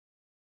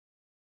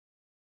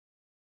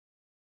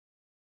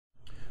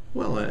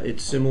Well,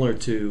 it's similar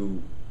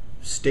to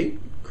state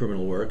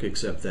criminal work,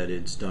 except that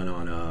it's done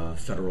on a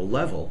federal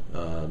level.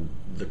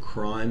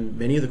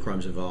 Many of the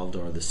crimes involved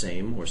are the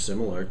same or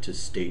similar to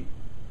state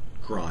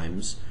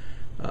crimes,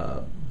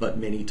 but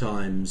many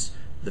times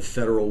the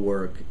federal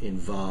work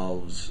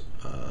involves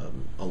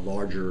a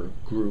larger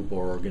group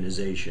or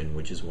organization,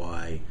 which is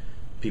why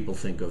people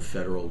think of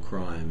federal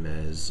crime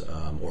as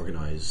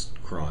organized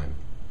crime,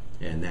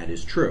 and that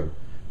is true.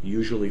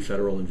 Usually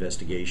federal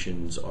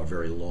investigations are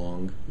very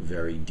long,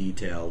 very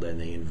detailed, and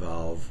they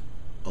involve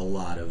a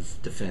lot of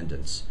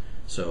defendants.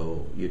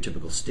 So your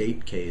typical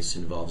state case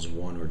involves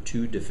one or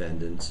two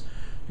defendants.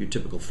 Your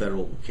typical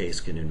federal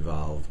case can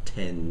involve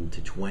 10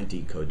 to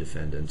 20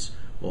 co-defendants,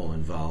 all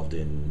involved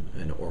in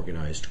an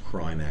organized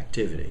crime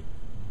activity.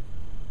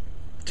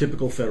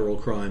 Typical federal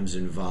crimes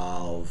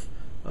involve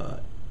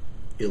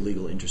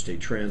illegal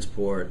interstate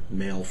transport,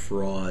 mail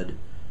fraud,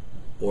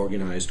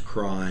 organized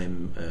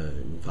crime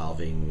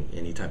involving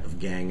any type of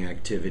gang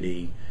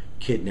activity,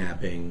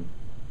 kidnapping,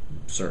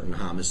 certain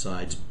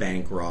homicides,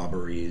 bank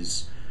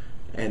robberies,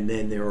 and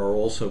then there are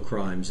also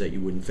crimes that you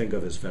wouldn't think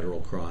of as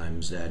federal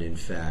crimes that in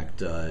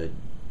fact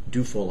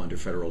do fall under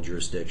federal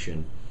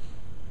jurisdiction.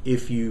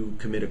 If you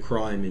commit a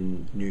crime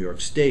in New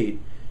York State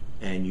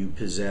and you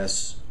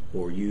possess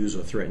or use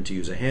or threaten to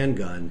use a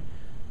handgun,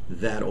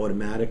 that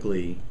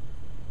automatically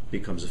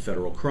becomes a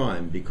federal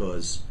crime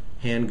because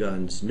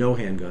no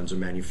handguns are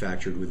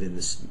manufactured within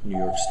this New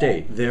York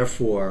State.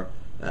 Therefore,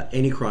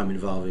 any crime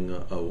involving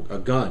a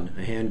gun,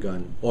 a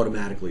handgun,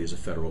 automatically is a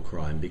federal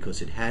crime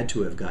because it had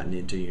to have gotten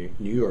into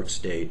New York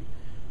State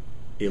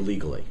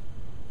illegally.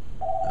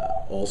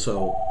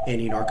 Also,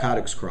 any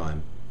narcotics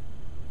crime,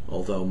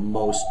 although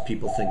most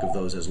people think of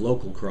those as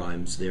local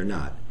crimes, they're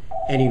not.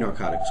 Any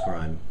narcotics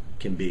crime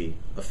can be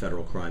a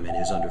federal crime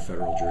and is under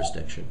federal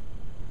jurisdiction.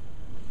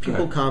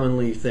 People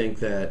commonly think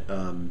that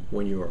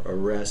when you're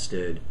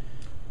arrested,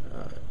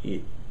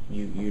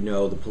 you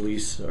know the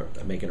police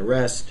make an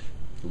arrest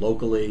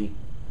locally,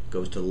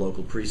 goes to the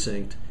local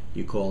precinct,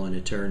 you call an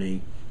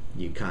attorney,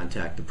 you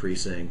contact the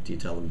precinct, you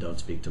tell them don't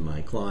speak to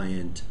my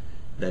client,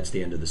 that's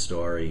the end of the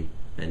story,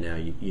 and now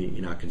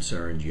you're not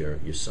concerned,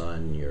 your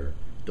son, your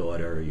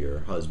daughter, your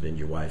husband,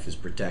 your wife is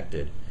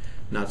protected.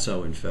 Not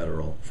so in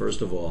federal.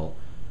 First of all,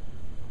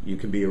 you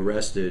can be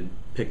arrested,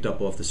 picked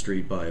up off the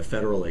street by a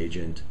federal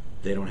agent,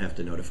 they don't have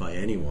to notify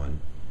anyone.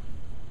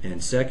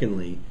 And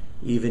secondly,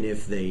 even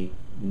if they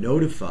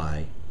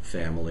notify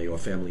family or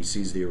family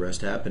sees the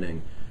arrest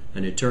happening,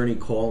 an attorney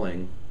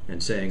calling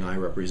and saying, I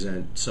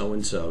represent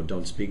so-and-so,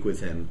 don't speak with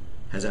him,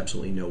 has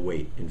absolutely no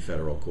weight in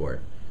federal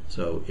court.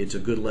 So it's a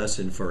good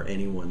lesson for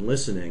anyone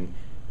listening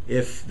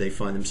if they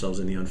find themselves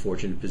in the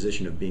unfortunate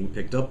position of being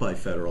picked up by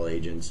federal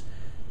agents.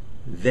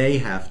 They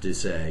have to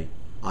say,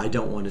 I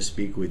don't want to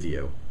speak with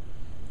you.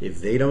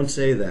 If they don't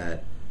say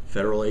that,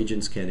 federal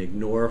agents can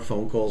ignore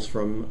phone calls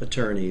from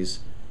attorneys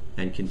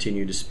and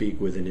continue to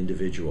speak with an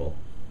individual.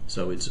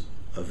 So it's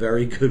a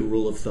very good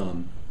rule of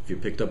thumb. If you're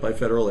picked up by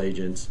federal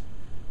agents,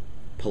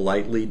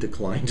 politely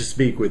decline to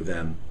speak with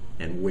them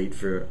and wait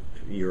for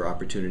your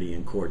opportunity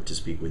in court to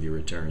speak with your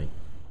attorney.